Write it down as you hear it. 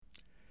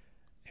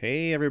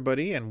Hey,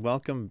 everybody, and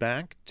welcome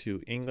back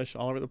to English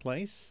All Over the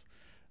Place,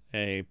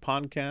 a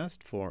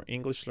podcast for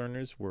English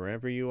learners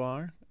wherever you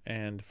are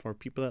and for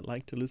people that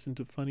like to listen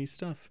to funny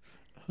stuff.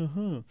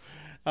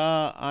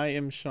 I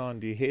am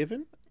Shawn D.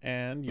 Haven,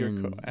 and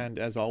and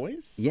as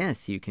always,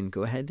 yes, you can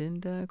go ahead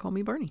and call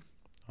me Barney.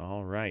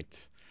 All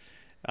right.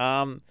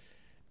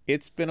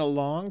 It's been a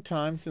long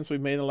time since we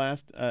made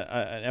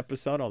an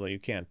episode, although you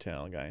can't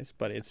tell, guys.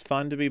 But it's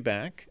fun to be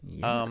back.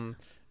 Yeah.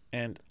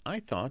 And I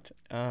thought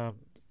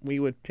we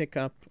would pick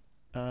up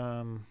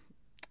an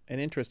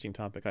interesting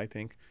topic, I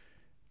think,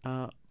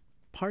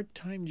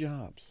 part-time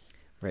jobs.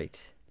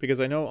 Right. Because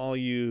I know all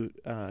you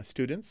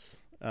students,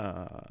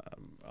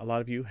 a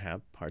lot of you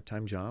have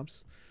part-time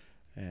jobs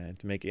and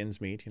to make ends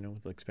meet,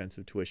 with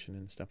expensive tuition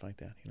and stuff like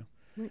that,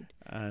 Right.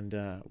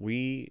 And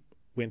we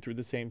went through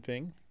the same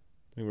thing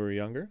when we were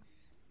younger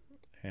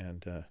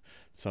and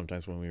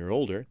sometimes when we were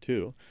older,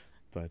 too.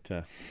 But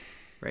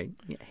Right.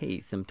 Yeah.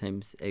 Hey,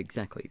 sometimes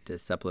exactly to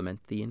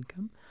supplement the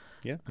income.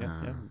 Yeah.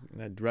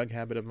 That drug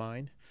habit of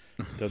mine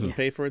doesn't Yes.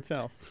 pay for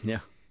itself. No.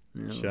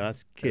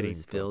 Just kidding,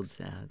 Those folks.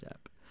 bills add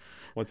up.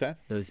 What's that?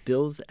 Those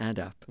bills add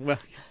up. Well,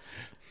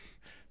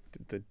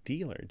 the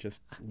dealer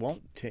just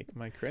won't take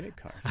my credit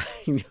card.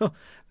 I know,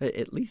 but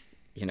at least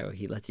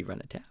he lets you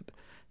run a tab.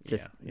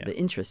 Just Yeah. the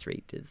interest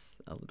rate is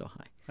a little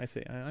high. I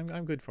say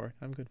I'm good for it.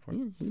 I'm good for it.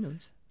 Yeah, he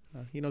knows.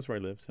 He knows where I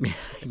live. So, I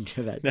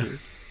do that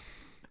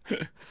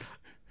too.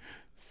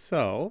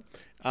 so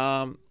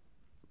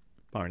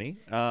Barney,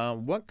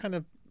 what kind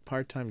of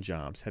part-time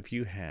jobs have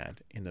you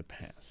had in the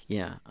past?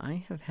 Yeah,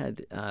 I have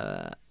had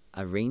a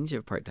range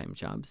of part-time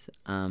jobs.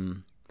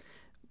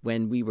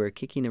 When we were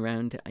kicking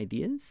around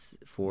ideas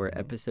for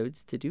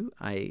episodes to do,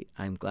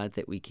 I'm glad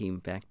that we came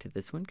back to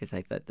this one because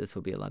I thought this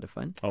will be a lot of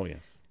fun. Oh,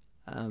 yes.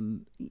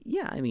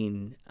 Yeah, I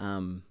mean,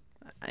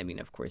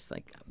 of course,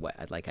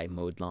 I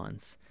mowed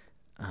lawns.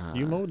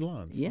 You mowed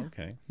lawns? Yeah.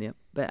 Okay. Yep.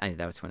 But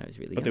that was when I was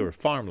really But young. they were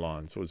farm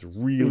lawns, so it was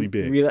really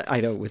big. I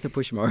know, with a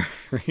push mower.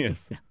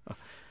 Yes.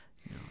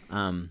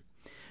 No.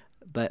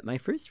 But my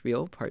first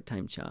real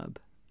part-time job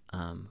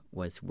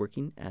was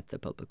working at the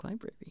public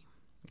library.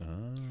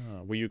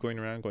 Were you going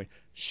around going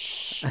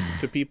shh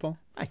to people?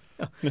 I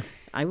know.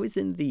 I was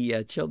in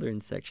the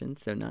children's section,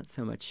 so not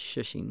so much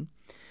shushing.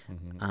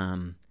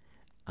 Mm-hmm.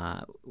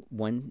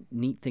 One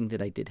neat thing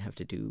that I did have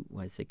to do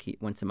was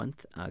once a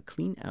month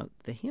clean out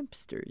the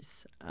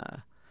hamster's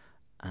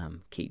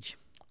cage.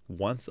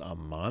 Once a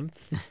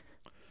month?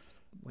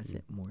 Was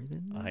it more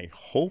than that? I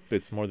hope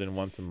it's more than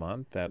once a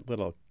month. That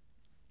little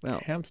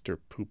hamster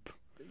poop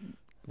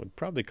would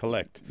probably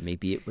collect.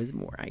 Maybe it was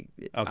more. Okay,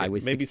 I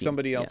was maybe 16.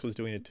 somebody else was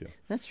doing it too.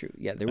 That's true.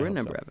 Yeah, there were a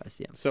number of us.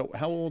 Yeah. So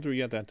how old were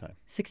you at that time?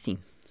 16.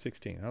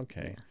 16.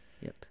 Okay. Yeah.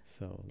 Yep.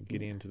 So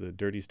getting into the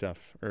dirty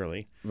stuff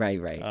early.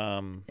 Right.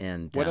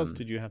 And what else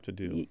did you have to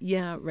do?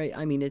 Yeah, right.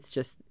 I mean, it's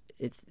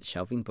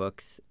shelving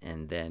books,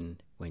 and then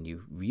when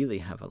you really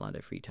have a lot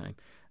of free time,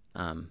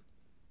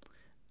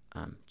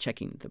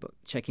 checking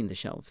the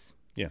shelves.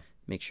 Yeah.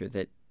 Make sure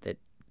that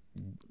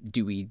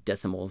Dewey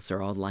decimals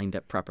are all lined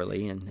up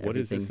properly, and What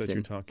is this everything's that you're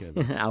in talking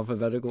about?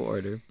 alphabetical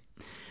order.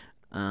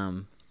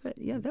 But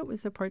yeah, that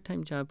was a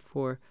part-time job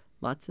for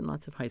lots and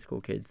lots of high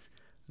school kids.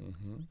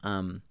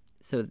 Mm-hmm.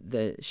 So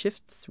the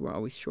shifts were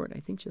always short. I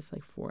think just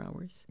like 4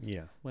 hours.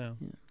 Yeah. Well,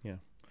 yeah.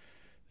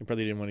 They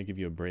probably didn't want to give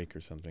you a break or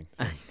something.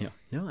 So.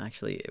 No,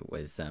 actually, it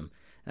was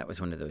that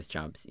was one of those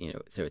jobs.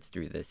 So it's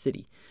through the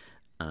city.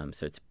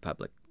 So it's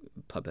public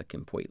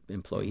employee.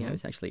 Mm-hmm. I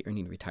was actually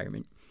earning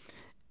retirement.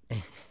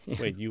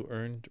 Wait, you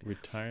earned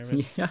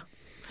retirement? Yeah.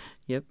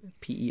 Yep.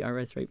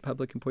 PERS, right?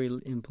 Public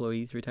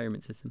Employees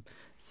Retirement System.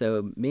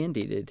 So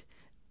mandated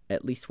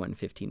at least one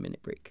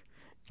 15-minute break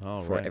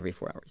for every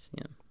 4 hours.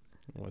 Yeah.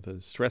 With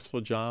a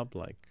stressful job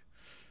like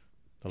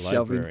the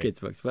Shelving library. kids'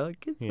 books. Well,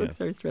 kids' books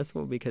are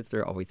stressful because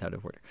they're always out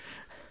of order.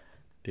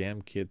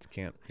 Damn kids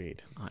can't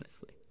read.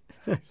 Honestly.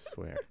 I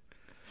swear.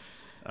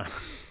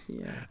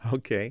 Yeah.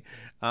 Okay.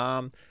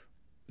 So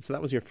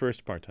that was your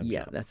first part-time job.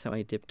 Yeah, that's how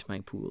I dipped my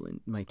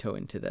toe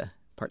into the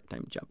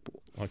part-time job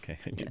pool. Okay,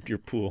 Yeah. dipped your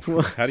pool.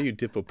 How do you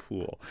dip a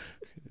pool?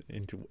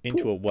 Into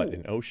a what?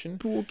 An ocean?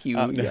 Pool cue,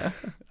 No.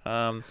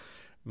 yeah.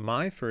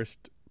 My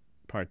first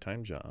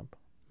part-time job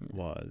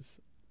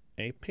was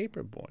a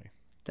paper boy.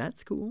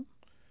 That's cool.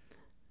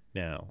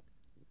 Now,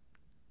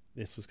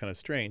 this was kind of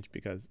strange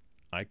because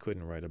I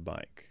couldn't ride a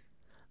bike.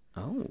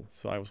 Oh.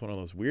 So I was one of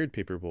those weird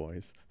paper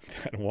boys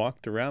that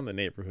walked around the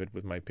neighborhood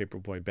with my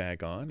paperboy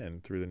bag on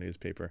and threw the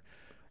newspaper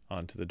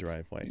onto the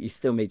driveway. You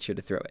still made sure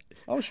to throw it.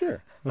 Oh,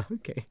 sure.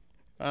 Okay.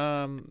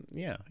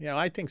 Yeah,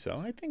 I think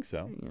so.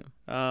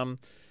 Yeah.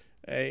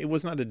 It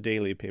was not a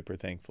daily paper,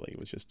 thankfully. It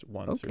was just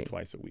once or Okay.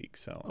 twice a week,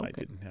 so I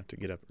Okay. didn't have to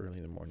get up early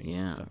in the morning Yeah,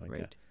 and stuff like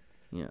right. that.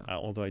 Yeah.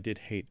 Although I did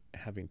hate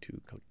having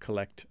to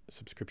collect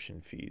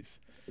subscription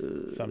fees.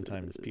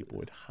 Sometimes people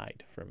would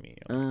hide from me,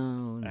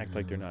 act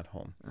like they're not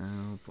home.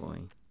 Oh, boy.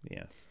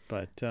 Yes,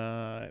 but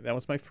that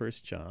was my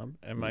first job.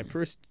 And my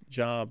first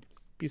job,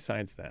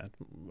 besides that,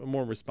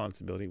 more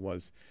responsibility,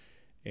 was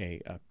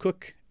a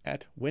cook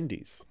at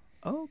Wendy's.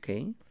 Oh,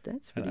 okay.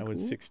 That's And pretty I was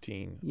cool.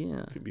 16.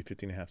 Yeah. Maybe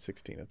 15 and a half,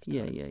 16 at the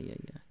Yeah, time.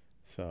 yeah.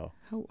 So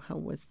How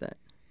was that?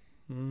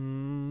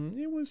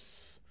 it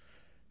was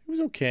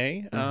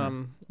okay.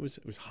 Uh-huh. It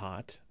was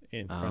hot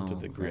in front of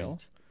Oh, the grill.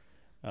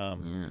 right.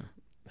 Um, Yeah.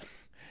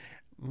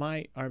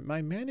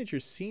 my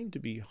managers seemed to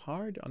be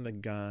hard on the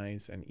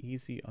guys and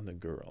easy on the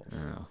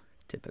girls. Oh,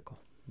 typical.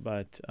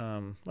 But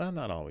well,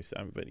 not always.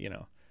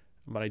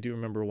 But I do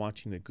remember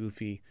watching the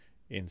goofy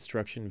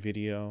instruction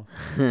video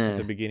at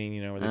the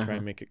beginning. Where they try Uh-huh.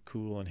 and make it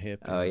cool and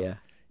hip. Oh, yeah.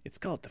 It's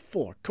called the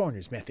four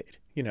corners method.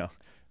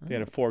 They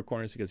had a four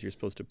corners because you're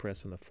supposed to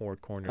press on the four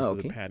corners Oh, of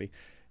the okay. patty.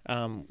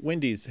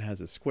 Wendy's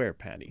has a square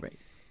patty. Right.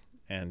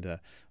 And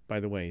by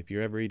the way, if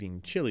you're ever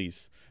eating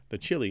the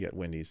chili at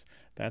Wendy's,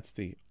 that's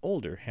the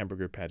older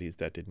hamburger patties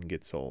that didn't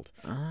get sold,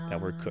 that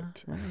were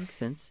cooked That makes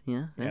sense.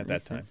 Yeah. at that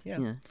makes time. sense.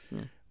 Yeah.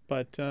 Yeah.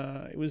 But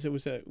it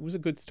was a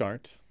good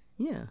start.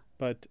 Yeah.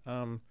 But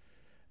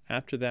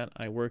after that,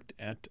 I worked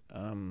at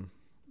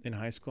in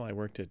high school. I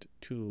worked at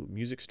 2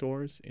 music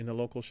stores in the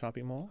local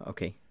shopping mall.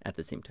 Okay. At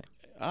the same time.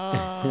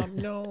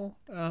 No.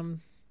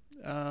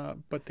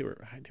 But they were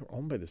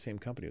owned by the same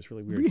company. It was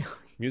really weird. Really?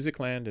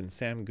 Musicland and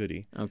Sam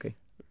Goody. Okay.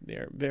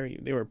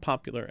 They were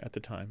popular at the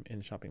time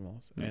in shopping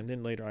malls. Yeah. And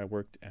then later I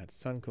worked at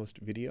Suncoast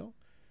Video,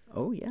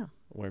 Oh, yeah.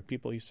 where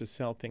people used to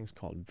sell things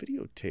called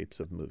videotapes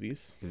of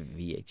movies.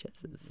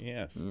 VHSs.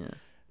 Yes. Yeah.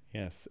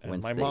 Yes. And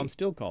Once my they- mom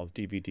still calls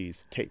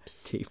DVDs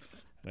tapes.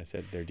 Tapes. And I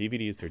said, they're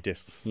DVDs, they're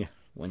discs. Yeah.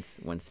 Once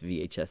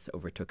VHS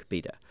overtook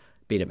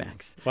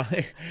Betamax. Well,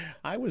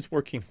 I was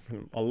working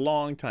for a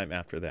long time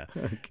after that.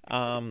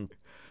 Okay.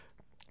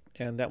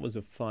 And that was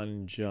a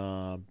fun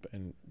job,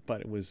 but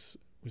it was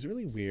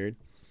really weird.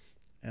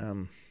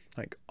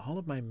 Like all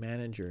of my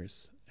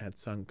managers at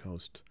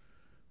Suncoast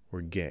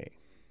were gay.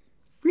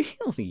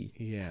 Really?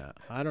 Yeah,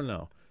 I don't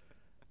know.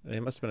 They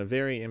must have been a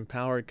very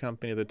empowered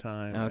company at the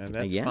time, Okay. and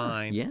that's yeah.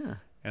 fine. Yeah.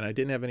 And I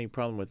didn't have any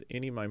problem with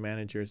any of my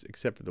managers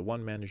except for the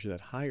one manager that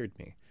hired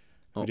me,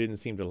 who Oh. didn't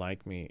seem to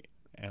like me.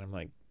 And I'm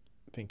like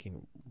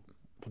thinking,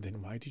 well,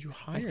 then why did you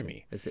hire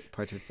me? Is it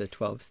part of the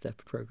 12-step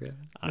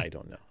program? I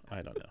don't know.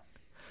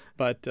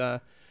 But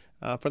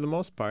for the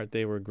most part,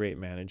 they were great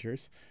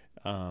managers,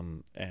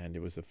 and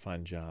it was a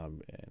fun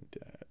job. And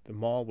the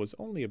mall was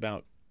only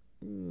about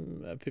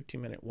a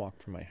 15-minute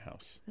walk from my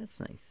house. That's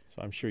nice.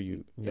 So I'm sure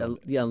you Yeah, know,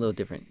 a little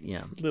different.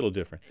 Yeah. a little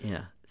different.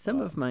 Yeah. Some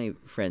of my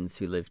friends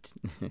who lived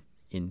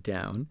in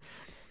town,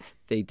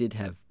 they did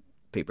have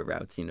paper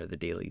routes, the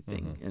daily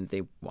thing, and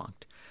they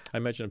walked. I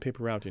imagine a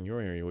paper route in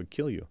your area would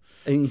kill you.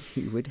 And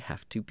you would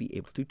have to be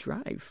able to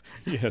drive.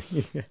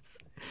 Yes. Yes.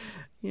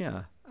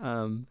 Yeah.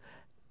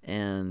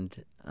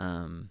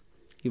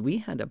 We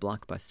had a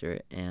Blockbuster,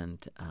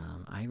 and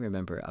I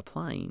remember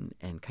applying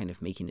and kind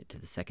of making it to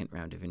the second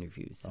round of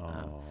interviews.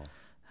 Oh,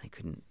 I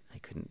couldn't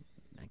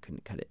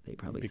cut it. They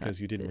probably because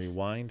thought you didn't this,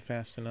 rewind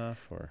fast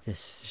enough, or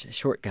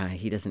short guy,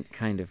 he doesn't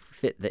kind of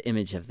fit the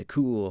image of the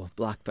cool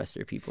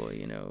Blockbuster people.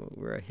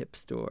 We're a hip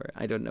store.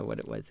 I don't know what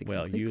it was exactly.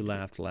 well, you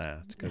laughed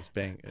last because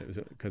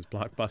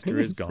Blockbuster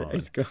is gone,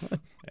 It's gone.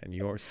 and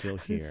you're still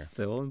here.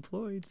 Still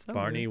employed.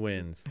 Somewhere. Barney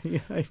wins. Yeah,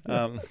 I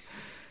know. Um,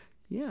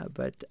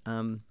 but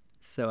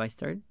so I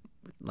started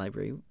with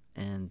library,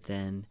 and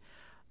then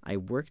I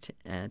worked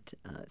at.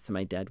 So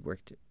my dad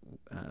worked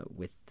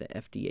with the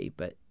FDA,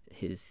 but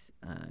his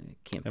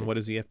campus. and what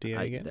is the FDA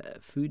again? The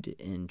Food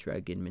and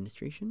Drug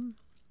Administration.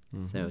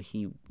 Mhm. So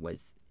he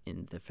was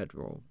in the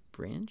federal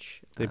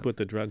branch. They of- put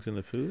the drugs in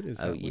the food? Is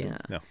that Oh what it yeah,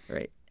 is? No.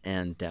 right.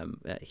 And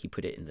he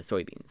put it in the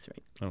soybeans,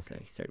 right? Okay. So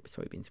he started with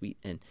soybeans, wheat,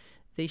 and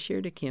they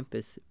shared a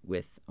campus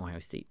with Ohio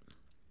State,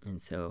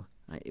 and so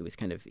it was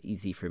kind of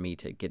easy for me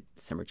to get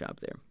a summer job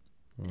there.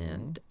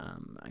 And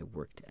I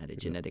worked at a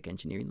genetic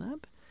engineering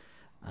lab.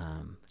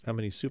 How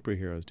many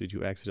superheroes did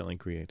you accidentally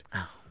create?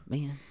 Oh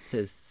man,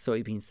 those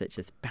soybeans that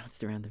just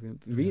bounced around the room,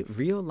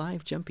 real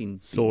live jumping.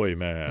 Beans. Soy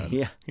man.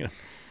 Yeah. You know.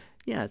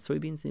 Yeah,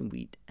 soybeans and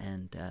wheat.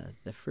 And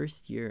the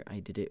first year I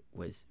did it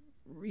was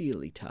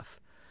really tough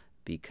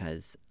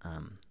because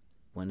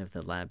one of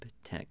the lab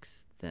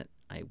techs that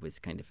I was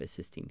kind of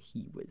assisting,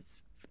 he was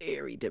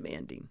very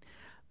demanding.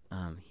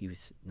 He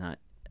was not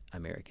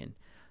American.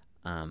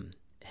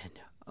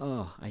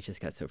 I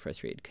just got so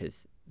frustrated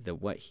because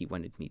what he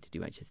wanted me to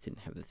do, I just didn't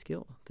have the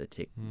skill, the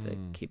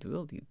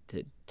capability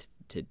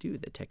to do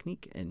the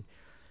technique.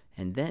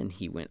 And then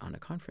he went on a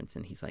conference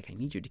and he's like, I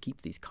need you to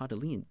keep these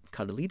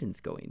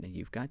cotyledons going, and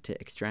you've got to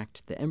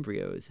extract the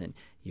embryos, and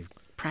you've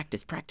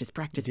practice.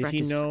 Did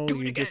he know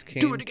you just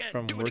came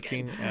from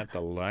working at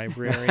the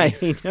library?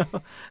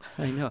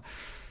 I know.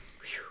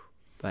 Whew.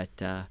 But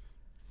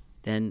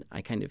then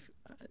I kind of,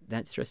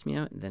 that stressed me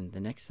out. And then the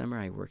next summer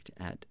I worked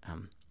at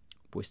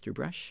Worcester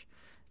Brush.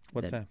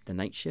 What's that? The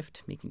night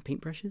shift, making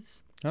paintbrushes.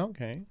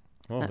 Okay.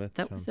 Well,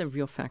 that was a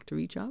real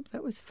factory job.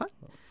 That was fun.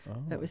 Oh.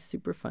 That was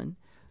super fun.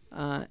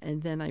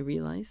 And then I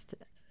realized,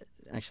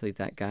 actually,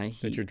 that guy...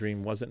 That your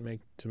dream wasn't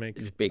to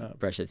make... Big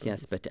brushes,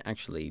 yes, but to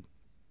actually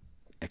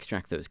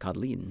extract those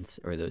cotyledons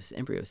or those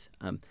embryos.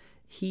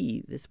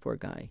 This poor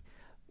guy,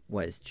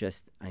 was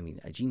just,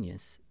 a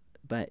genius,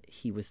 But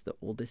he was the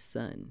oldest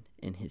son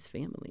in his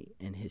family,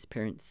 and his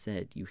parents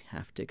said, "You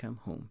have to come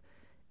home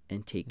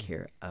and take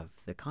care of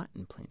the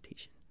cotton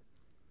plantation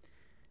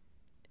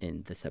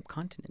in the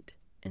subcontinent."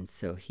 And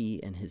so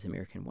he and his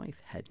American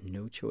wife had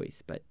no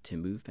choice but to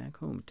move back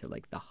home to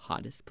like the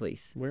hottest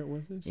place. Where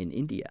was this? In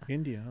India.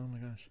 India. Oh my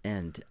gosh.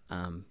 And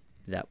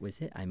that was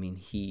it. I mean,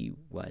 he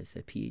was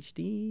a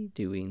PhD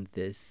doing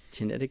this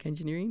genetic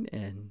engineering,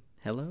 and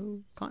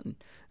hello, cotton.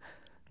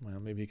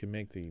 Well, maybe you could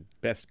make the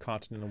best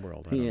cotton in the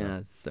world. I don't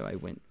know. So I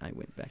went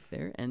back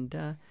there,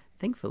 and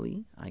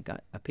thankfully I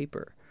got a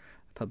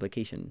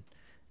publication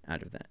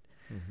out of that.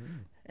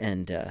 Mm-hmm.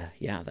 And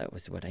that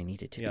was what I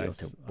needed to be able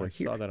to work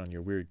here. I saw that on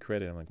your weird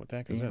credit. I'm like, what the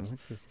heck is this?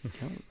 What's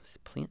this?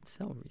 Plant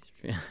cell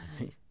research.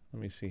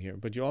 Let me see here.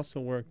 But you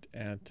also worked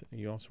at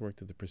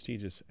the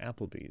prestigious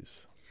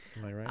Applebee's.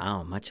 Am I right?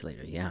 Oh, much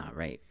later. Yeah,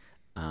 right.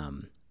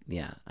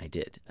 Yeah, I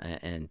did.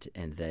 And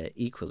the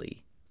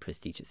equally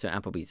prestigious. So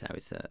Applebee's, I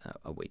was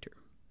a waiter.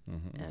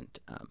 Mm-hmm. And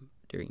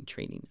during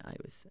training, I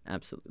was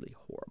absolutely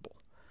horrible.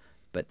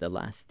 But the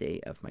last day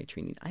of my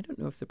training, I don't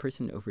know if the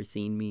person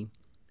overseeing me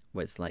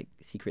was like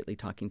secretly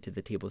talking to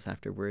the tables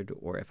afterward,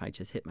 or if I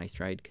just hit my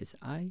stride, because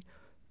I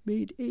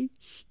made a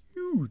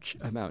huge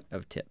amount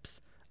of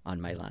tips on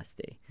my last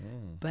day.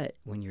 But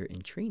when you're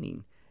in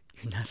training,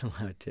 you're not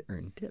allowed to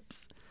earn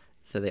tips.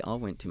 So they all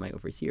went to my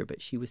overseer,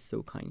 but she was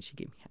so kind, she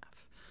gave me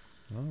half.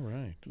 All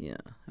right. Yeah.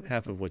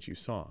 Half of what you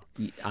saw.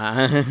 Yeah,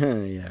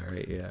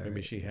 right. Yeah.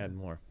 Maybe she had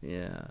more.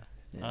 Yeah.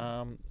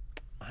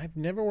 I've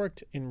never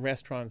worked in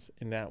restaurants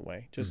in that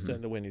way, just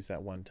the Wendy's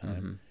that one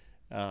time. Mm-hmm.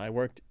 I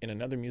worked in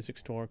another music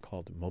store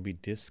called Moby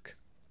Disc.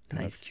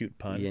 Kind of cute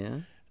pun. Yeah.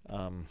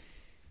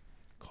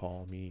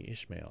 Call me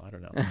Ishmael. I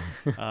don't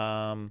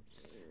know.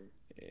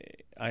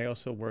 I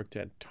also worked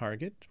at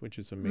Target, which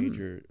is a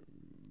major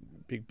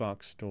big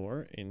box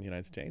store in the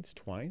United States,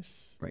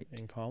 twice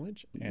in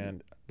college.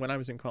 And when I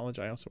was in college,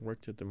 I also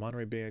worked at the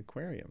Monterey Bay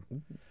Aquarium.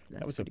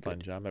 That was a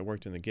fun job. I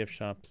worked in the gift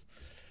shops,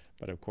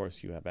 but of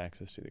course you have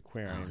access to the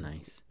aquarium. Oh,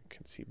 nice. You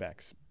can see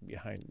back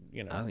behind,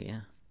 Oh,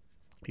 yeah.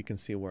 You can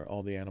see where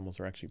all the animals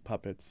are actually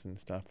puppets and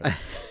stuff. And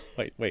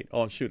wait.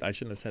 Oh, shoot. I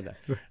shouldn't have said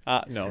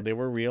that. No, they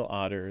were real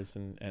otters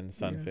and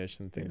sunfish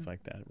and things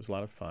like that. It was a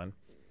lot of fun.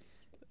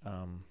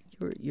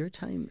 Your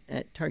time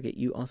at Target,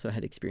 you also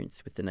had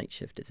experience with the night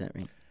shift. Is that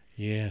right?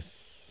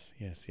 Yes.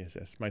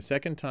 My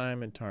second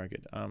time at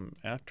Target.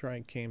 After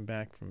I came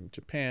back from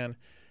Japan,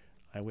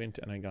 I went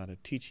and I got a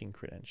teaching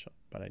credential.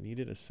 But I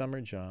needed a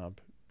summer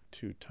job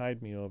to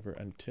tide me over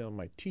until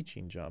my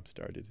teaching job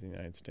started in the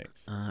United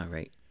States.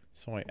 Right.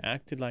 So I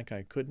acted like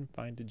I couldn't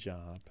find a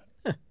job.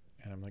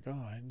 And I'm like,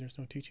 there's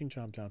no teaching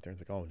jobs out there.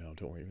 It's like, oh, no,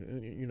 don't worry.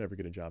 You never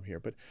get a job here.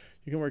 But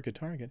you can work at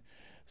Target.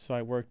 So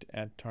I worked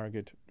at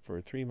Target for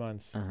 3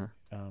 months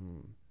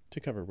to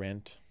cover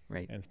rent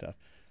and stuff.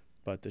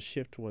 But the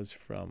shift was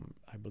from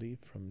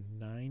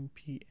 9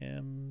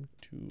 p.m.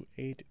 to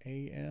 8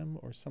 a.m.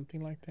 or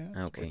something like that.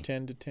 Okay. Or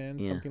 10 to 10,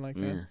 something like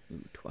that.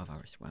 12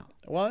 hours, wow.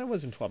 Well, it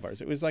wasn't 12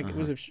 hours. It was like, it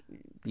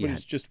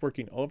was just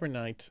working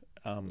overnight,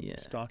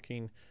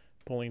 stocking,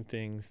 pulling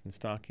things and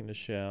stocking the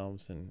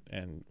shelves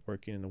and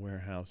working in the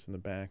warehouse in the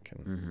back.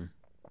 And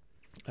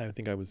I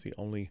think I was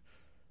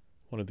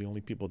one of the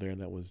only people there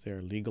that was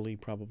there legally,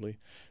 probably.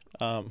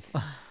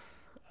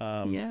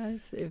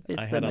 If it's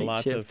I had the a night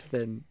lot shift, of.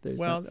 then there's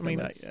Well, not so I mean,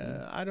 much,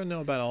 I don't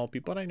know about all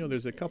people, but I know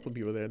there's a couple of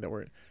people there that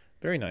were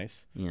very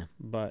nice. Yeah.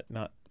 But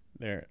not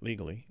there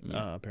legally,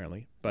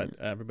 apparently. But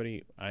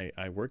everybody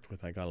I worked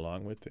with, I got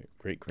along with,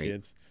 great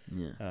kids,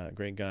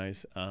 great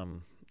guys,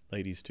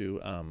 ladies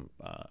too.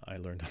 I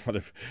learned a lot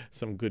of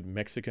some good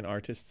Mexican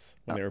artists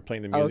when they were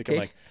playing the music. Okay. I'm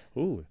like,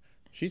 ooh,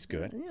 she's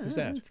good. Who's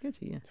that? That's good,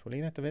 yeah.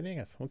 Solina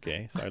Venegas.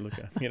 Okay, so I look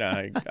at,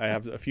 I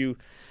have a few.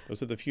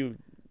 Those are the few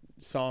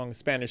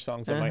Spanish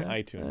songs on my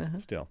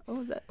iTunes still.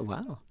 Oh,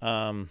 wow.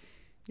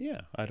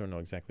 I don't know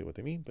exactly what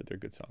they mean, but they're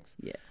good songs.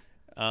 Yeah.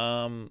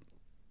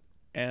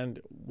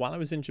 And while I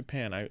was in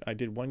Japan, I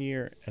did 1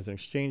 year as an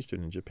exchange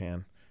student in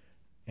Japan,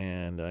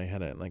 and I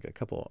had a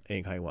couple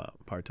Eihaiwa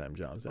part-time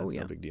jobs. That's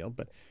no big deal.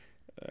 But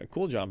a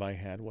cool job I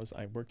had was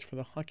I worked for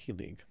the hockey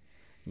league.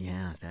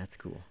 Yeah, that's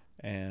cool.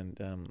 And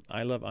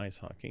I love ice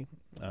hockey.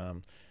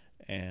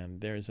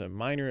 And there was a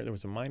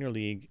minor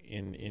league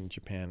in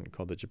Japan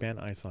called the Japan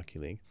Ice Hockey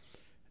League.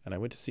 And I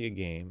went to see a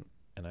game,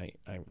 and I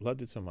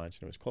loved it so much,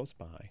 and it was close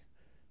by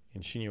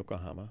in Shin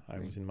Yokohama. I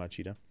was in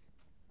Machida.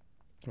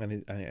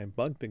 And I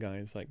bugged the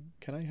guys, like,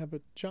 can I have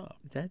a job?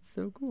 That's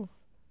so cool.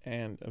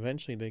 And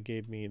eventually they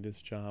gave me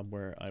this job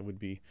where I would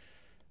be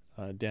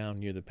down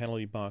near the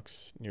penalty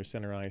box, near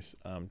center ice,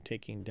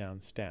 taking down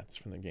stats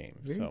from the game.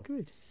 Very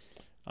good.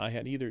 I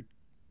had either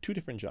 2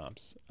 different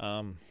jobs.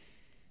 And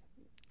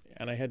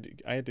I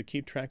had to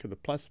keep track of the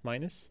plus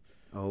minus.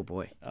 Oh,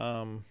 boy.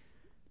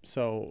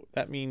 So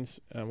that means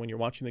when you're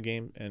watching the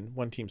game and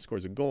one team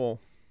scores a goal,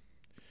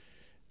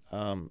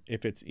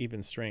 if it's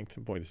even strength,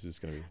 boy, this is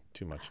going to be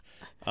too much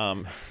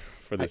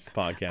for this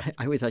podcast.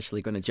 I was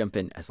actually going to jump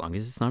in, as long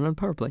as it's not on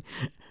power play.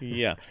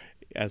 Yeah,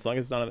 as long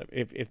as it's not on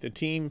if the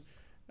team,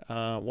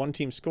 one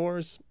team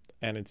scores,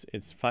 and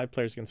it's 5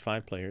 players against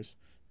 5 players.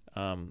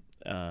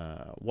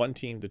 One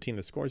team, the team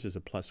that scores is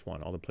a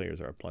 +1. All the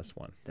players are a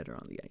 +1 That are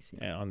on the ice.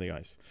 Yeah. on the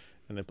ice,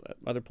 and the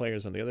other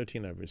players on the other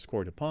team that have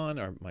scored upon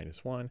are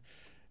 -1,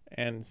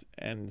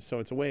 and so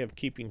it's a way of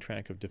keeping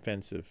track of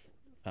defensive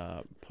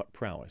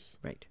prowess.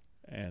 Right.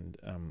 And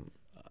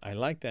I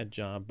liked that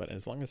job, but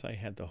as long as I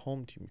had the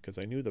home team, because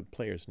I knew the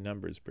players'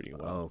 numbers pretty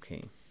well.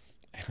 Okay.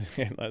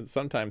 And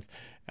sometimes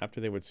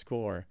after they would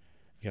score,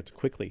 you have to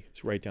quickly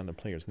write down the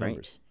players'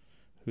 numbers,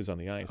 who's on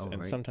the ice.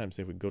 And sometimes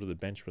they would go to the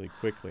bench really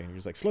quickly, and you're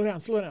just like, slow down.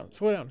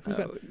 Who's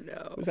that?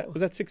 No.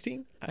 Was that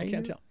 16? I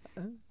can't tell.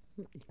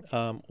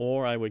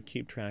 Or I would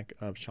keep track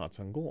of shots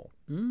on goal.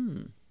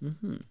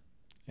 Mm-hmm.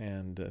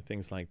 And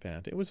things like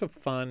that. It was a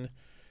fun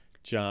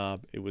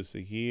job. It was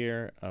the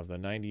year of the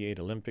 '98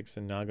 Olympics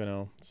in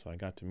Nagano, so I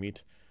got to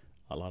meet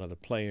a lot of the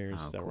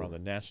players that were on the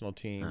national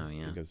team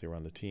because they were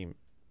on the team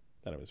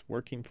that I was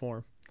working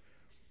for.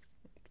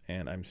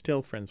 And I'm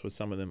still friends with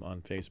some of them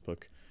on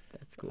Facebook.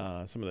 That's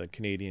cool. Some of the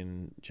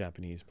Canadian,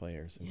 Japanese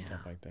players and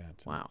stuff like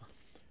that. Wow.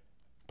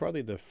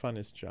 Probably the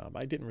funnest job.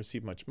 I didn't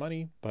receive much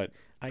money, but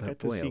I got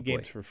to see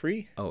games for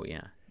free. Oh,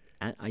 yeah.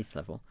 At ice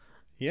level.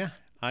 Yeah.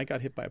 I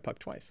got hit by a puck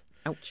twice.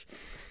 Ouch.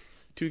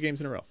 2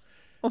 games in a row.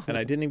 And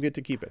I didn't even get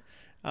to keep it.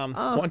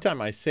 One time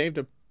I saved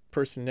a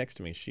person next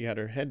to me. She had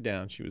her head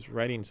down. She was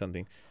writing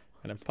something,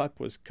 and a puck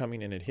was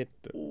coming, and it hit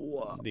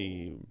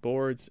the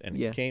boards, and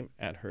it came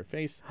at her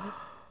face.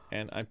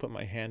 And I put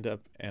my hand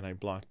up, and I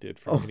blocked it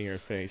from hitting her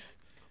face.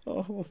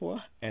 Oh,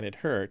 what? And it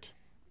hurt.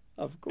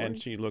 Of course. And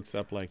she looks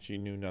up like she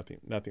knew nothing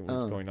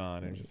was going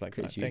on, and just like,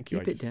 thank you.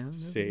 I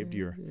just saved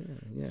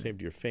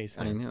your face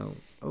there. I know.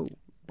 Oh, wow.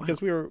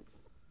 Because we were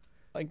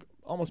like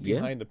almost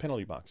behind the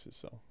penalty boxes,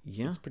 so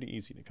it's pretty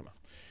easy to come out.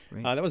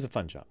 Right. That was a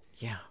fun job.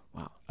 Yeah.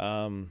 Wow.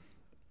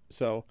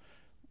 So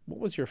what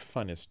was your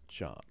funnest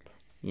job?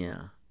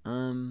 Yeah.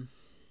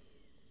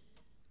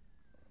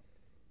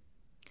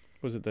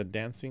 Was it the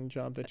dancing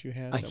job that you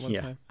had at one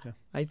time? Yeah.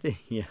 I think,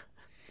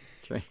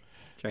 that's right.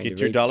 Get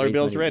your dollar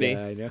bills ready.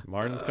 Yeah, I know.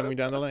 Martin's coming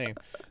down the lane.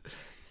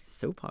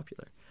 So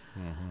popular.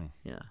 Mm-hmm.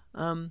 Yeah.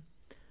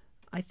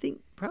 I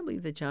think probably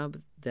the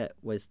job that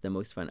was the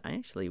most fun, I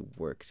actually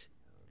worked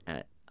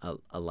at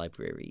a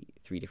library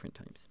 3 different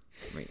times.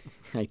 Right.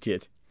 I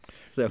did.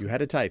 So you had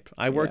to type.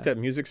 I worked at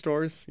music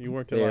stores. You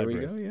worked at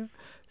libraries. There we go, yeah.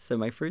 So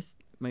my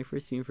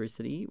first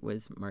university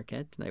was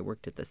Marquette, and I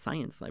worked at the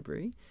science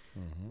library.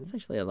 Mm-hmm. It was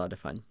actually a lot of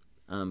fun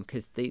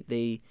because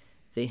they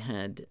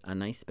had a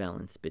nice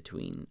balance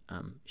between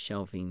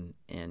shelving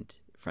and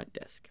front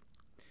desk.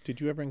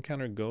 Did you ever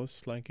encounter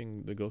ghosts like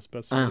in the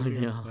Ghostbusters?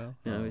 No,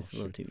 it was a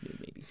little too new,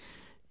 maybe.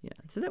 Yeah,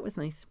 so that was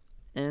nice,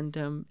 and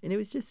it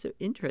was just so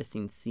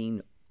interesting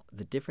seeing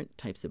the different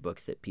types of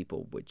books that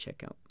people would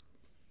check out.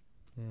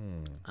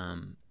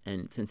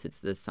 And since it's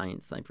the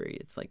science library,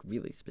 it's like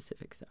really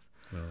specific stuff.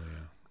 Oh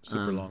yeah,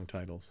 super long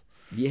titles.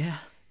 Yeah,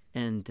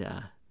 and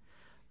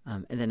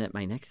then at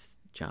my next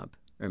job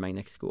or my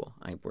next school,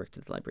 I worked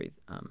at the library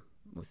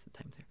most of the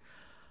time there.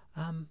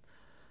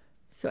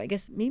 So I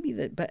guess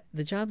maybe but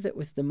the job that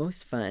was the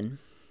most fun,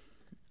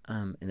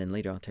 and then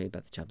later I'll tell you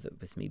about the job that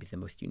was maybe the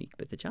most unique.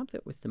 But the job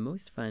that was the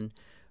most fun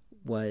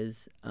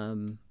was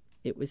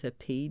it was a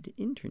paid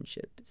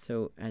internship.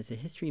 So as a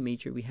history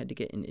major, we had to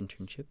get an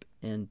internship,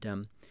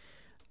 and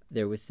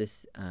there was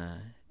this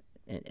an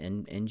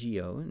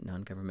NGO, a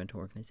non-governmental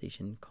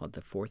organization called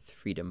the Fourth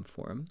Freedom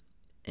Forum,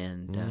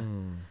 and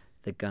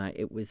the guy,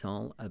 it was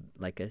all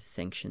like a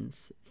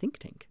sanctions think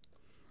tank,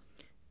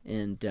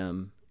 and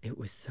it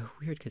was so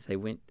weird because I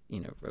went,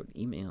 wrote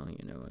email,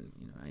 and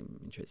I'm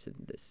interested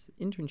in this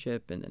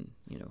internship, and then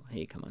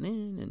hey, come on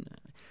in, and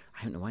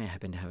I don't know why I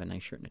happened to have a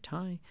nice shirt and a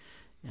tie.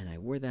 And I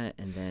wore that,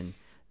 and then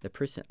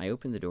I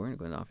opened the door and I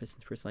go in the office,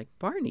 and the person's like,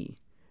 Barney.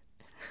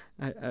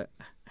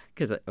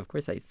 Because, of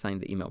course, I signed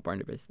the email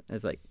Barnabas. I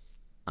was like,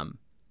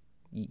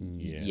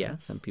 yeah,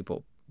 some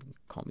people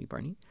call me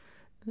Barney.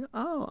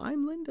 Oh,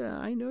 I'm Linda.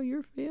 I know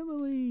your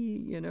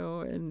family,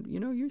 and,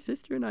 your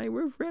sister and I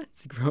were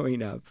friends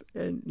growing up.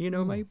 And,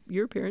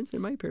 your parents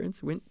and my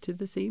parents went to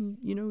the same,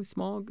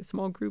 small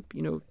group,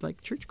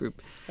 like church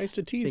group. I used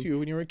to tease you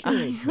when you were a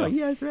kid.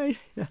 Yes, right.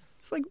 Yeah.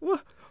 It's like, whoa.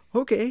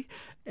 Okay.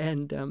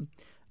 And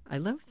I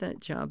loved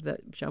that job.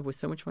 That job was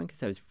so much fun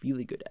because I was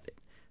really good at it.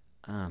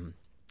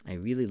 I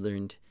really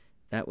learned.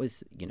 That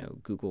was,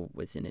 Google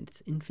was in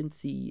its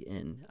infancy,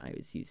 and I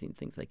was using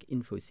things like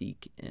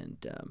InfoSeek and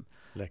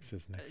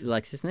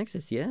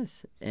LexisNexis,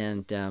 yes.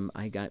 And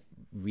I got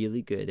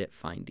really good at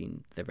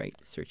finding the right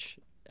search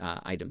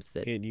items.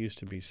 That it used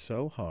to be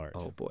so hard.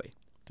 Oh boy,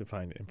 to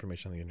find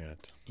information on the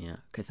internet. Yeah,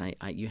 because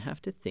you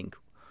have to think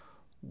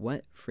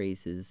what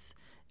phrases.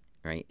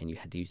 Right, and you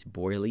had to use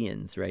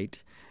Booleans,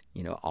 right?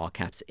 All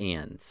caps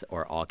ands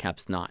or all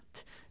caps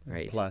not,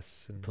 right?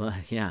 Plus,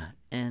 yeah.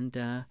 And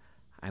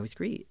I was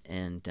great,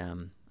 and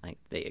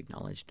they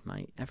acknowledged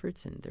my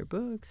efforts in their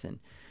books, and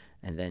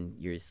then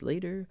years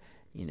later,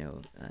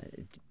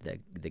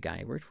 the guy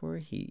I worked for,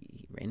 he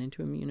ran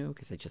into him,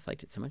 because I just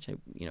liked it so much. I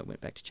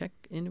went back to check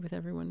in with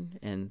everyone,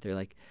 and they're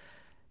like,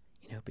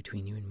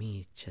 between you and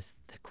me, just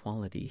the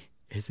quality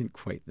isn't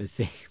quite the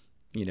same,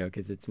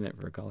 because it's meant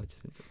for college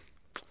students.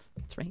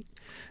 That's right.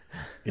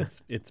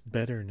 It's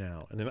better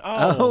now. And then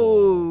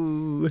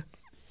Oh,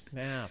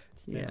 snap,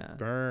 yeah.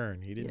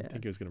 burn. You didn't Yeah.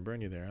 think it was going to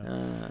burn you there,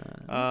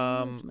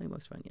 huh? That's my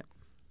most fun. Yeah.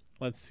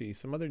 Let's see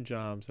some other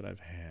jobs that I've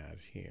had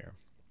here.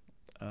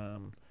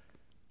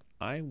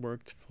 I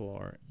worked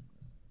for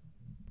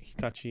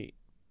Hitachi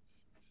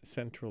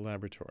Central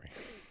Laboratory,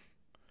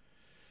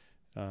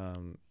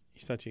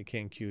 Hitachi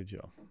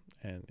Kenkyujo,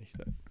 and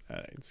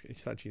it's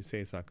Hitachi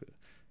Seisaku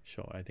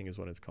Show, I think is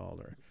what it's called,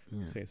 or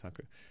Yeah.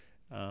 Seisaku.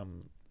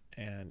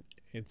 And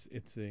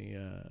it's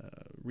a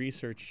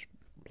research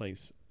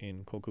place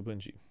in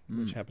Kokubunji,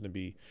 which happened to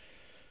be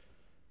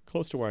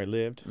close to where I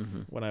lived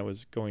Mm-hmm. when I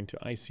was going to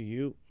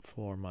ICU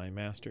for my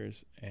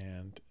master's,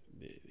 and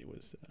it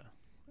was,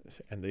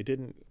 and they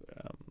didn't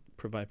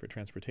provide for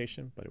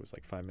transportation, but it was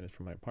like 5 minutes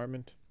from my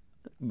apartment.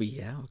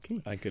 Yeah.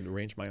 Okay. I could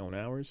arrange my own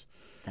hours.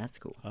 That's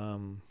cool.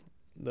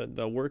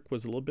 The work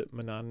was a little bit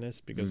monotonous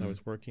because I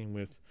was working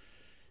with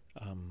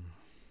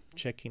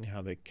checking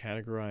how they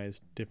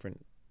categorized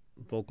different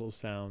vocal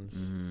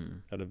sounds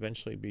that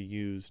eventually be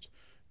used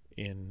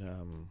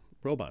in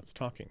robots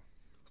talking.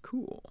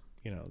 Cool.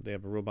 They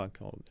have a robot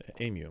called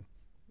Emu,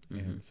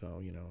 and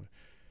so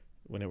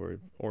whenever,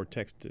 or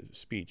text to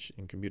speech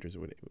in computers, it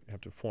would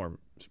have to form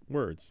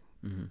words,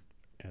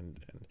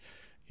 and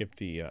if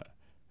the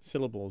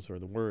syllables or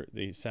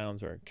the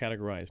sounds are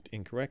categorized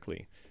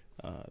incorrectly,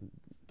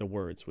 the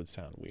words would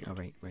sound weird. Oh,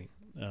 right.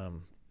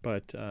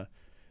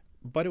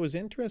 But it was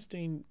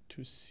interesting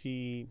to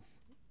see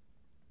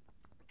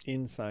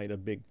inside a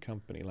big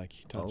company like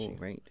Hitachi. Oh,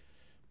 right.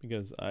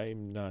 Because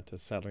I'm not a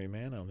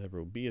salaryman. I'll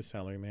never be a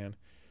salaryman.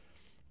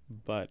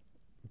 But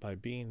by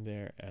being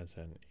there as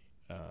an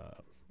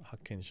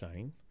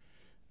hakkenshain,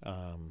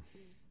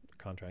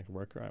 contract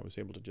worker, I was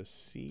able to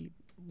just see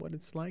what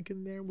it's like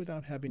in there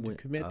without having to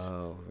commit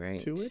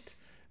to it.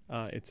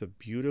 It's a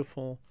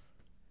beautiful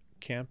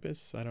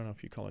campus. I don't know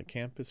if you call it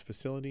campus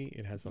facility.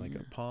 It has like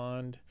a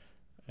pond,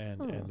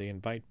 and they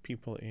invite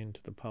people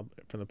into from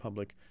the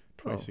public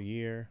twice a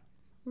year.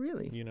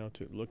 Really?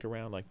 To look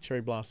around, like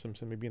cherry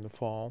blossoms and maybe in the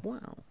fall.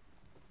 Wow.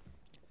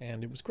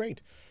 And it was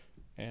great.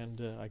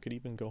 And I could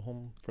even go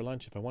home for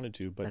lunch if I wanted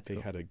to, but they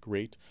had a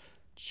great,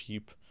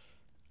 cheap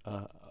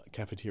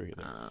cafeteria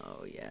there.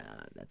 Oh,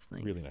 yeah. That's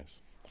nice. Really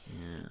nice.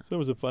 Yeah. So it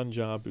was a fun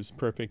job. It was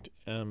perfect.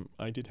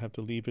 I did have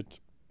to leave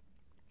it,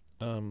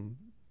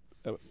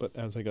 but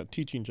as I got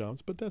teaching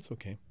jobs, but that's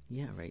okay.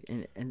 Yeah, right.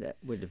 And that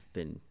would have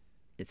been,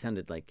 it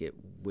sounded like it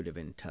would have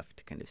been tough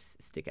to kind of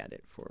stick at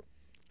it for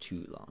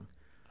too long.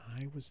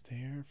 I was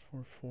there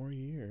for 4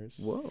 years.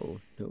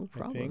 Whoa, no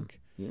problem. I think.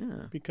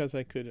 Yeah. Because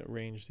I could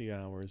arrange the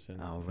hours and,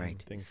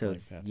 and things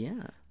like that.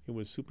 Yeah. It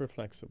was super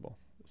flexible.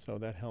 So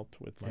that helped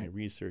with my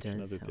research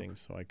and other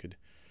things. So I could,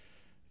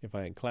 if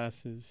I had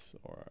classes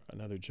or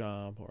another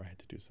job or I had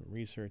to do some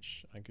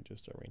research, I could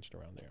just arrange it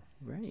around there.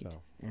 Right.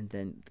 So. And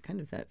then kind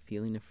of that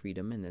feeling of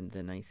freedom, and then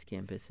the nice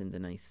campus and the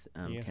nice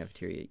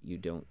cafeteria, you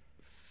don't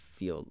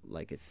feel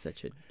like it's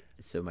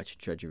so much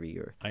drudgery.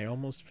 Or I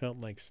almost felt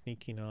like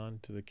sneaking on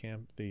to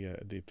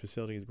the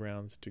facilities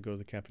grounds to go to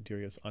the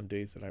cafeterias on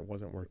days that I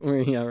wasn't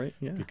working. Yeah, right.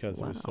 Yeah. Because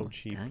it was so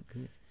cheap. That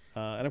good.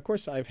 And of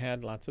course, I've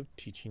had lots of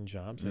teaching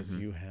jobs, as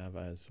you have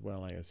as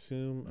well, I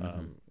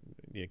assume.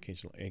 The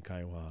occasional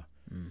eikaiwa.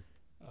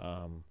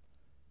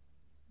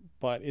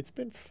 But it's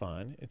been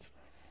fun.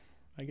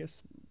 I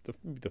guess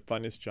the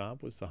funnest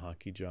job was the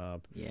hockey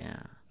job.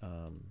 Yeah.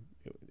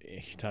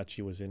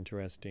 Hitachi was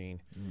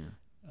interesting. Yeah.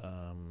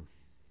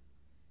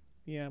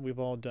 Yeah, we've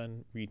all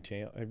done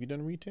retail. Have you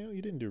done retail?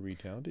 You didn't do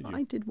retail, did you?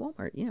 I did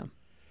Walmart, yeah.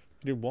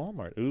 You did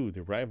Walmart. Ooh,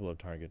 the rival of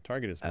Target.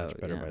 Target is much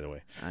better, by the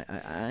way.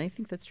 I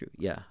think that's true,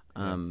 yeah.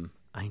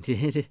 I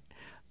did.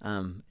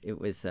 It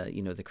was,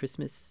 the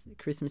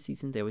Christmas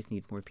season, they always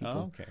need more people.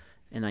 Oh, okay.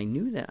 And I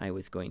knew that I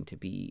was going to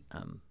be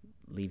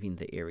leaving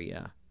the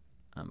area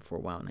for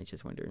a while, and I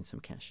just wanted to earn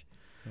some cash.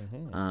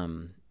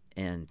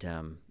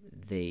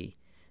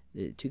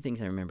 The two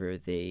things I remember,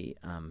 they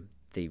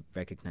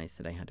recognized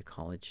that I had a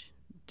college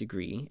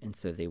degree, and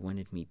so they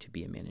wanted me to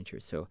be a manager.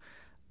 So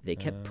they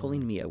kept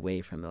pulling me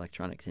away from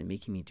electronics and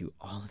making me do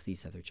all of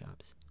these other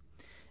jobs.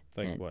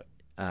 Like what?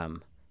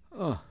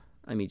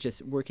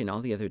 Just work in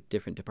all the other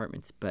different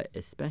departments, but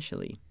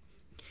especially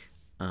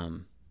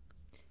in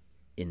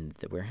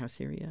the warehouse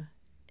area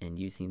and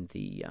using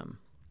the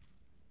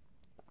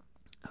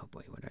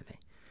what are they?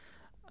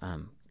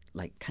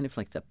 Kind of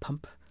like the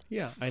pump.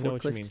 Yeah, I know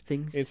what you mean.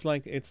 Things. It's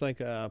like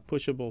a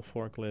pushable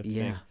forklift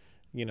yeah.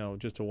 thing.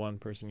 Just a one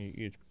person.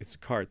 It's a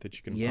cart that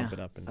you can pump it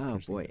up and. Oh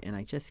boy, and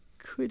I just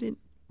couldn't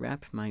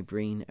wrap my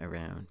brain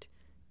around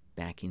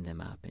backing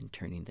them up and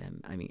turning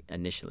them. I mean,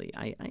 initially,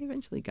 I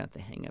eventually got the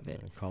hang of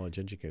it. College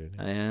educated.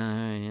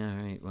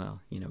 Yeah, right.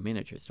 Well,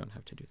 managers don't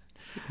have to do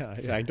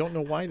that. Yeah, I don't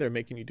know why they're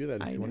making you do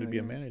that if you want to be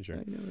a manager.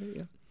 I know,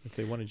 yeah. If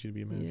they wanted you to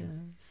be a manager. Yeah.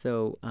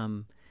 So,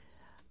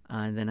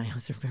 and then I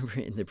also remember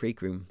in the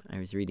break room, I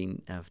was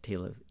reading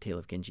Tale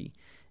of Genji,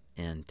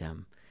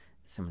 and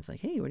someone's like,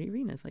 "Hey, what are you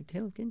reading?" It's like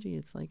Tale of Genji.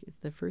 It's like it's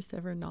the first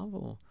ever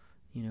novel,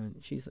 you know.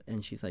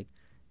 And she's like,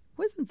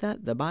 "Wasn't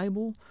that the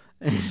Bible?"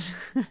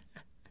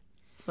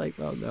 It's like,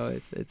 well, no,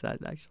 it's not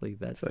actually.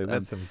 That's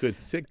some good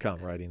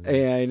sitcom writing there.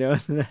 Yeah, I know.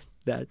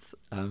 That's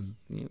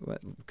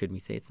what could we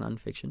say? It's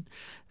nonfiction,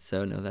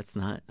 so no, that's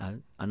not a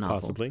novel.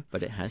 Possibly,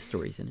 but it has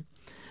stories in it.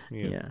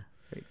 Yeah,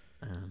 right.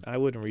 I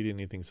wouldn't read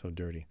anything so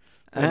dirty.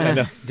 I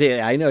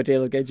know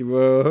Tale of Genji.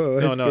 Whoa,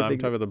 no, I'm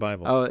talking about the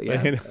Bible. Oh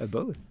yeah,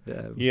 both.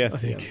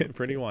 Yes, they get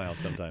pretty wild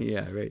sometimes.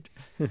 Yeah, right.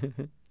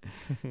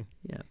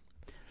 Yeah,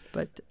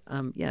 but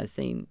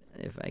saying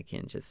if I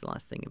can, just the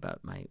last thing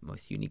about my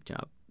most unique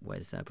job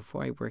was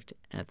before I worked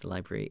at the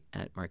library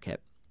at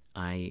Marquette,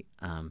 I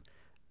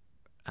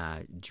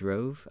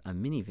drove a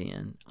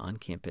minivan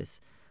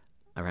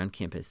around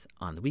campus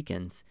on the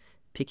weekends,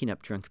 picking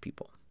up drunk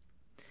people.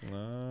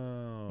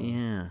 Oh.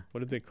 Yeah. What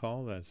did they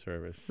call that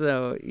service?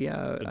 So,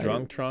 yeah. The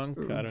drunk trunk?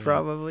 I don't know.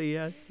 Probably,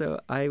 yeah. So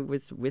I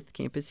was with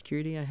campus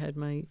security. I had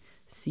my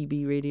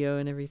CB radio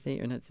and everything,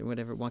 or not,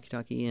 whatever,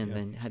 walkie-talkie, and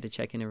then had to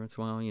check in every once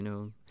in a while, you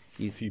know.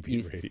 Use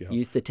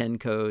the 10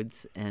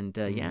 codes. And,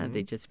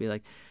 they'd just be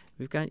like,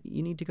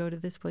 you need to go to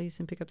this place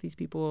and pick up these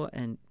people.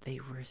 And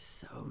they were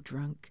so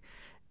drunk.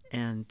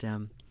 And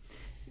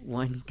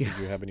one guy... Did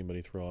you have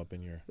anybody throw up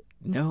in your...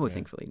 No,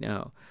 thankfully,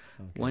 no.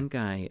 Okay. One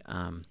guy...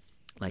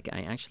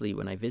 I actually,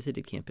 when I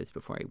visited campus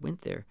before I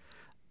went there,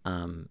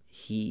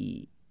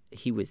 he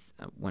was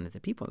one of the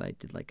people that I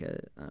did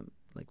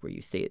where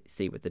you stay at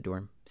the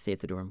dorm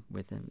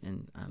with him,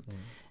 and I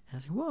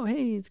was like, whoa,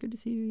 hey, it's good to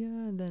see you,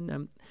 yeah. And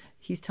then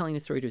he's telling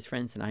a story to his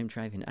friends, and I'm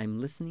driving. I'm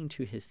listening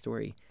to his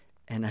story,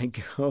 and I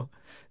go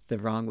the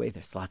wrong way.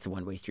 There's lots of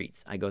one-way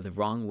streets. I go the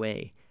wrong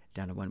way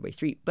down a one-way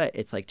street, but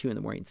it's like 2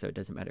 a.m, so it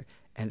doesn't matter.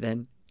 And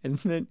then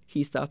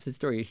he stops his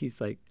story.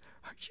 He's like,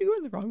 aren't you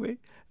going the wrong way?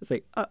 It's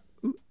like,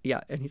 yeah.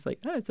 And he's like,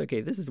 it's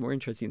okay. This is more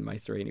interesting than my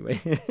story anyway.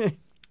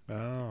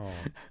 Oh.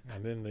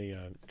 And then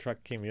the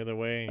truck came the other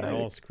way, and you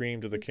all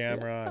screamed to the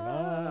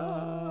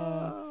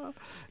camera.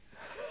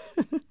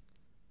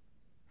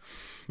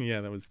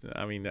 Yeah, that must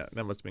have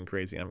been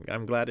crazy.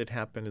 I'm glad it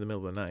happened in the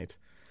middle of the night.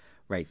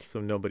 Right.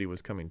 So nobody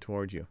was coming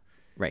toward you.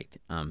 Right.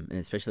 And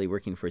especially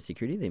working for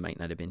security, they might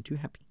not have been too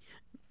happy.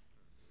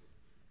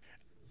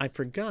 I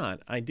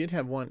forgot. I did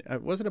have one.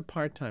 It wasn't a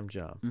part-time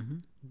job,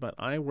 but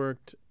I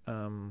worked.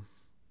 I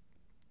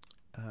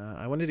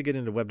wanted to get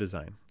into web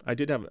design. I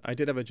did have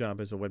a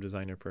job as a web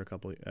designer for a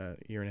couple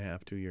year and a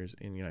half, 2 years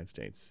in the United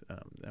States.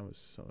 It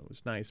was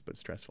nice but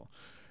stressful.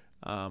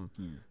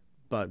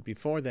 But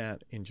before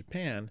that, in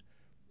Japan,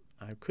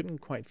 I couldn't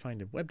quite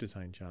find a web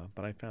design job,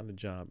 but I found a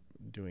job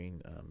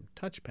doing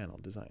touch panel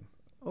design.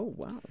 Oh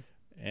wow!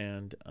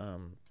 And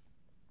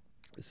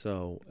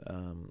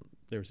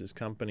there was this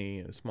company,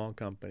 a small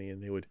company,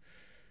 and they would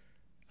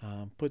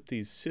put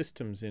these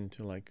systems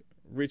into like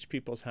rich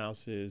people's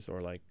houses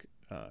or like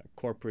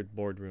corporate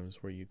boardrooms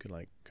where you could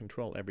like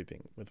control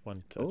everything with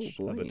one touch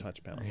of the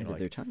touch panel. Ahead of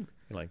their time.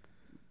 It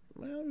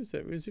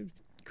was a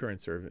current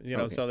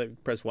service, So they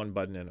press one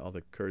button and all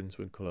the curtains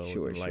would close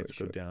and the lights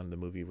would go down, and the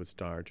movie would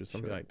start or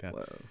something like that.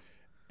 Whoa.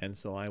 And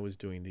so I was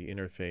doing the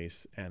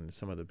interface and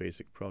some of the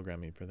basic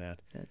programming for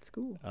that. That's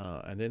cool.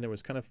 And then there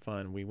was kind of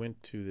fun. We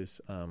went to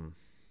this.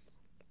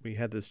 We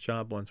had this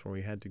job once where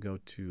we had to go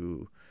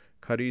to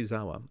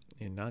Karuizawa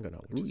in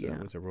Nagano, which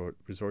was a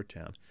resort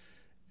town,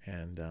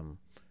 and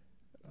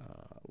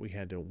we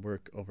had to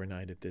work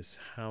overnight at this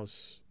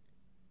house.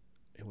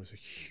 It was a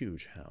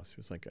huge house. It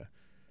was like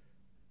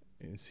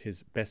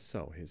his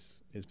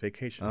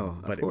vacation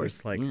home, but it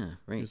was like it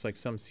was like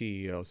some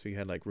CEO. So he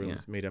had like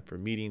rooms made up for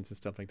meetings and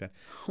stuff like that.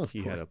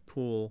 He had a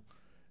pool,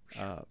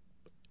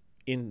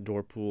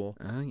 indoor pool.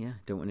 Oh yeah,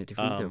 don't want it to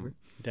freeze over.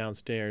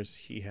 Downstairs,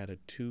 he had a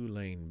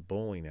 2-lane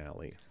bowling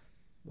alley.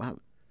 Wow.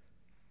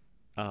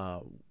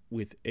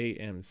 With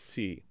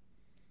AMC.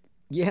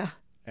 Yeah.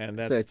 And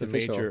that's the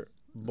major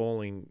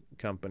bowling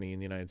company in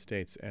the United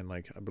States. And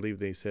like I believe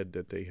they said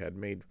that they had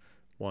made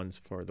ones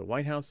for the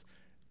White House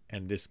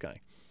and this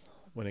guy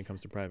when it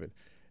comes to private.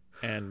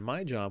 And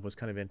my job was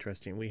kind of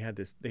interesting. We had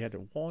this. They had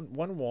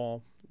one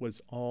wall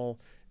was all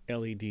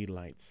LED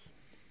lights.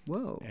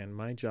 Whoa. And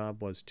my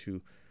job was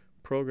to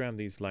program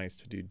these lights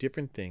to do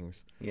different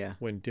things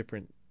when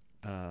different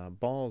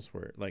balls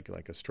were like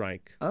a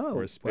strike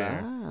or a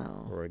spare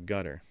or a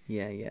gutter.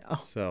 Oh,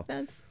 so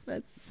that's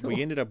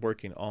we ended up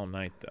working all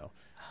night though.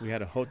 We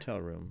had a hotel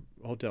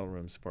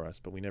rooms for us,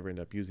 but we never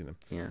ended up using them.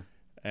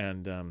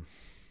 And it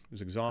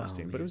was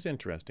exhausting, but it was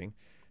interesting.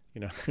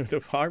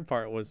 The hard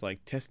part was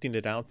like testing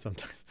it out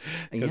sometimes.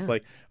 It's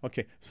like,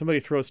 okay, somebody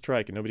throw a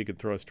strike and nobody could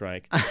throw a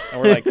strike. And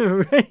we're like,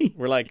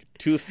 we're like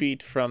 2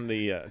 feet from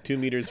the 2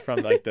 meters from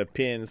like the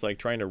pins, like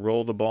trying to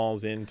roll the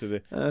balls into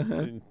the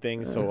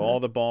thing. So all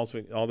the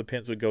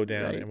pins would go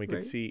down and we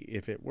could see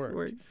if it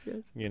worked,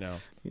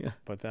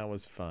 but that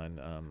was fun.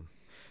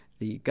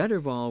 The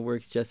gutter ball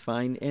works just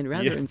fine and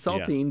rather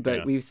insulting,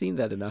 but we've seen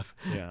that enough.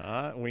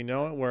 We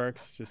know it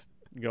works. Just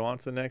go on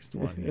to the next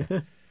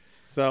one.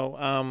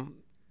 So,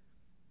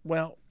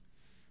 well,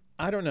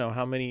 I don't know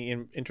how many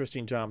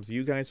interesting jobs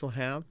you guys will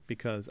have,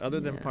 because other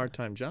than Yeah.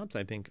 part-time jobs,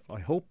 I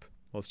hope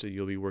most of you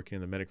will be working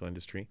in the medical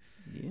industry.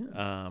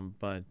 Yeah.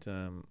 But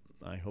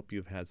I hope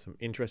you've had some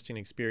interesting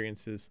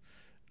experiences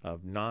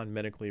of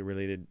non-medically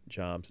related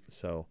jobs,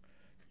 so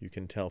you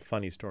can tell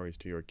funny stories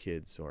to your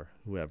kids or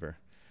whoever.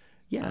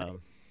 Yeah.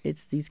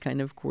 It's these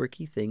kind of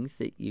quirky things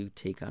that you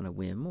take on a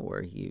whim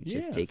or you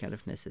just take out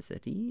Yes. of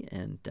necessity,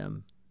 and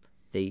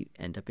they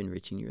end up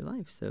enriching your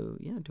life. So,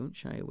 yeah, don't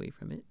shy away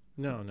from it.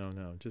 No.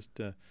 Just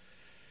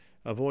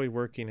avoid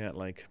working at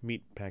like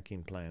meat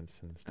packing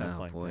plants and stuff Oh,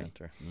 like boy.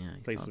 that, or Yeah, I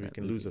saw places where you that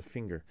can lose movie. a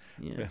finger.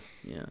 Yeah,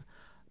 yeah.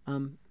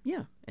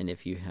 Yeah, and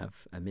if you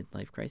have a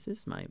midlife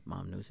crisis, my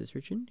mom knows a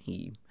surgeon.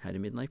 He had a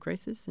midlife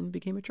crisis and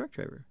became a truck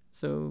driver.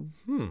 So,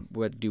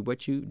 do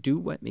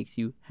what makes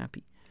you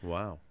happy.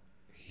 Wow.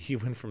 He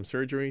went from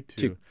surgery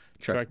to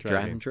truck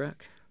Driving driving.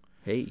 truck.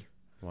 Hey,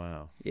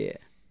 Wow. yeah.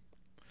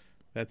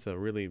 That's a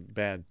really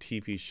bad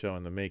TV show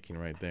in the making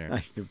right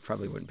there. It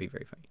probably wouldn't be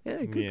very funny.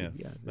 Yeah, it could be. Yeah,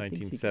 Yes, the things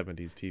he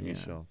 1970s TV Yeah,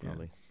 show, yeah.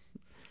 probably.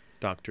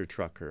 Dr.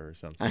 Trucker or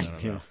something. I I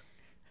don't know. know.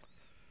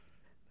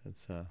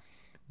 It's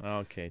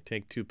okay.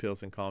 Take 2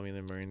 pills and call me in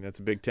the morning. That's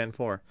a big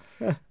 10-4.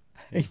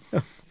 I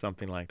know.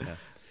 Something like that.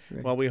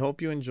 Right. Well, we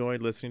hope you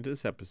enjoyed listening to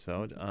this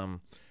episode.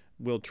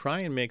 We'll try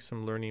and make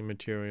some learning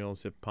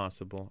materials if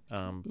possible,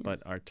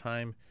 but our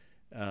time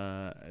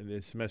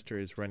this semester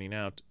is running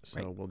out,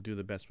 so Right. we'll do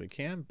the best we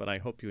can. But I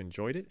hope you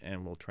enjoyed it,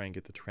 and we'll try and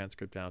get the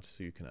transcript out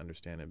so you can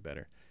understand it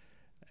better.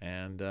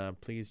 And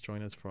please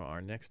join us for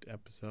our next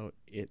episode.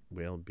 It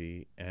will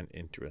be an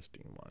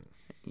interesting one.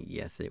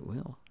 Yes, it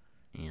will.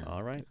 And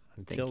All right.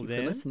 thank Until you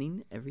then. for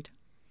listening every time.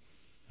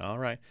 All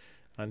right.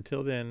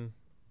 Until then,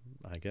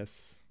 I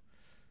guess.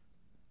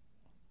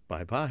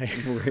 Bye-bye.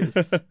 We're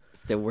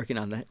still working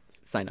on that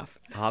sign off.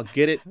 I'll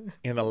get it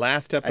in the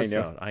last know.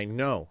 episode. I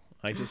know.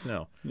 I just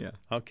know. Yeah.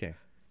 Okay.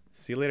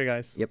 See you later,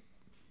 guys. Yep.